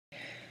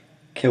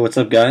Okay, what's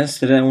up guys?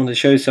 Today I want to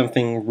show you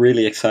something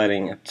really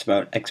exciting. It's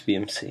about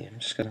XBMC. I'm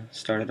just gonna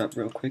start it up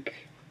real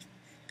quick.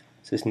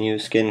 It's this new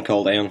skin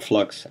called Aeon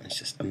Flux, and it's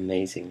just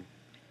amazing.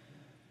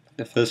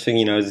 The first thing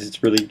you know is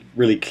it's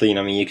really clean.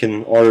 I mean, you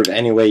can order it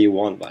any way you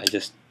want, but I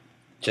just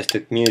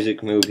took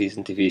music, movies,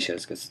 and TV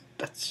shows because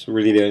that's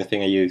really the only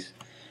thing I use.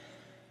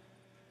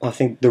 Well, I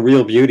think the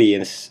real beauty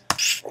is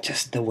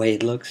just the way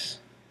it looks.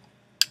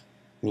 I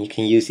mean, you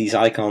can use these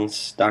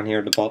icons down here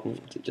at the bottom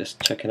to just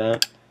check it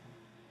out.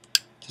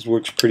 Just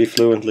works pretty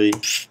fluently.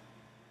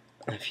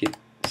 If you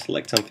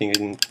select something, you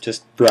can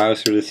just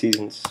browse through the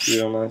seasons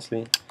real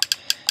nicely.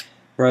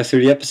 Browse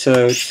through the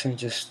episodes, and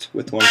just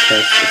with one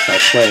press, it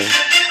starts playing.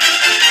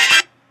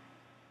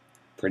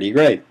 Pretty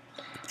great.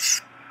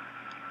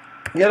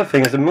 The other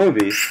thing is the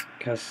movies,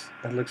 because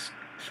that looks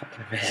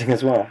fucking amazing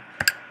as well.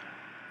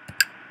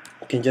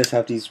 You can just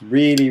have these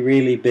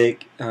really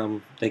big,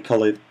 they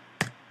call it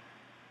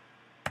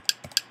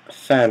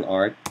fan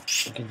art.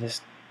 You can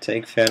just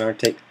take fan art,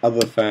 take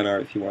other fan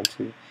art if you want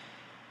to. If you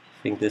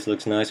think this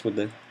looks nice with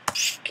the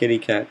kitty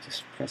cat,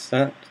 just press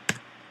that.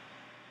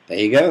 There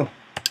you go.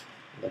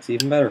 That's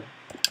even better.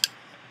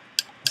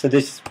 So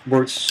this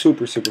works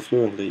super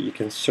fluently. You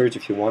can search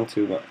if you want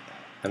to, but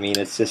I mean,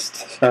 it's just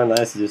so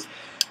nice to just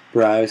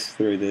browse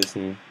through this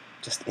and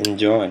just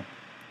enjoy.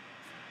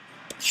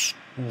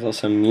 There's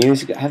also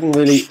music. I haven't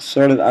really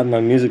sorted out my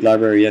music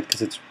library yet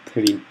because it's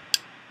pretty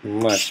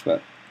much,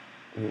 but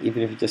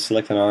even if you just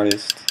select an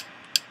artist,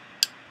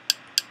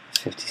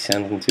 50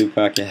 Cent and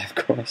Tupac, yeah, of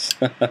course.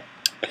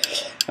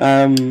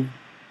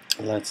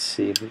 Let's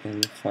see if we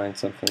can find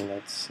something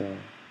that's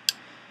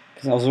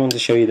because I also want to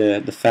show you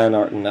the fan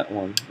art in that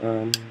one.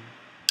 Well,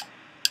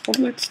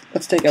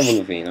 let's take Avril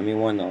Lavigne. I mean,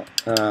 why not?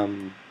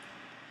 And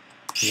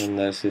then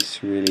there's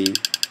this really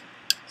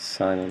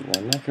silent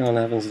one, Knocking on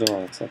Heaven's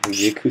Door. It's like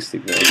the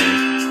acoustic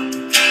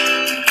version.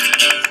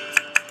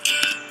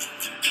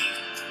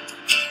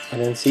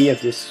 And then see you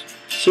have this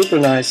super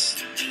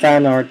nice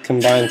fan art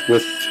combined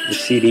with the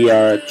CD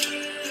art. So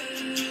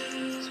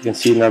you can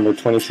see number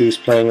 22 is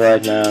playing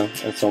right now,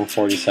 and it's on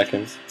 40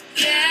 seconds.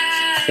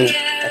 I think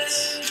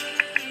that's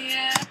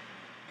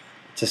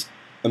just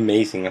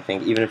amazing. I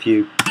think even if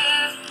you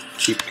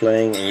keep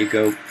playing and you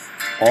go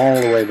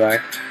all the way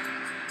back,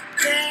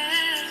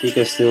 so you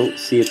can still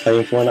see it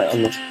playing. If you want it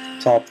on the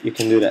top, you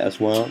can do that as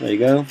well. There you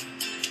go.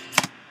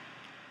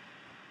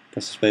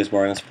 Press the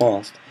spacebar and it's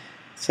paused.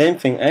 Same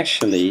thing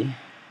actually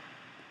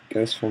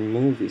goes for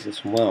movies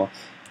as well.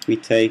 We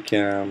take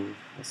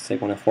let's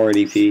take one of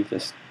 480p,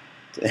 just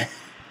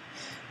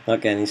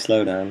not get any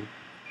slowdown.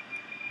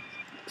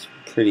 It's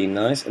pretty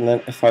nice. And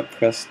then if I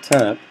press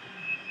tab,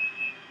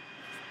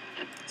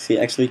 see, it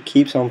actually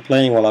keeps on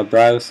playing while I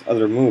browse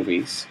other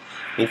movies.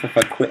 Even if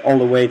I quit all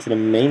the way to the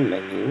main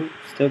menu, it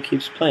still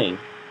keeps playing.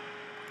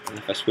 And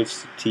if I switch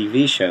to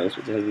TV shows,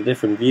 which has a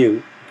different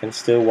view, I can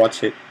still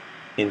watch it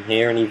in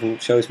here, and even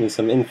shows me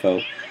some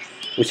info,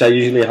 which I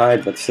usually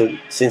hide, but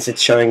since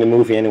it's showing the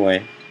movie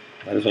anyway,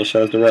 might as well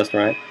show us the rest,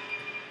 right?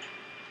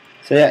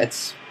 So yeah,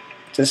 it's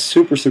just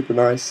super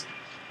nice.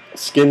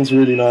 Skin's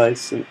really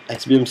nice, and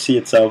XBMC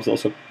itself is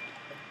also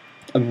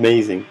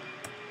amazing.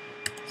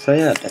 So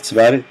yeah, that's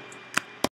about it.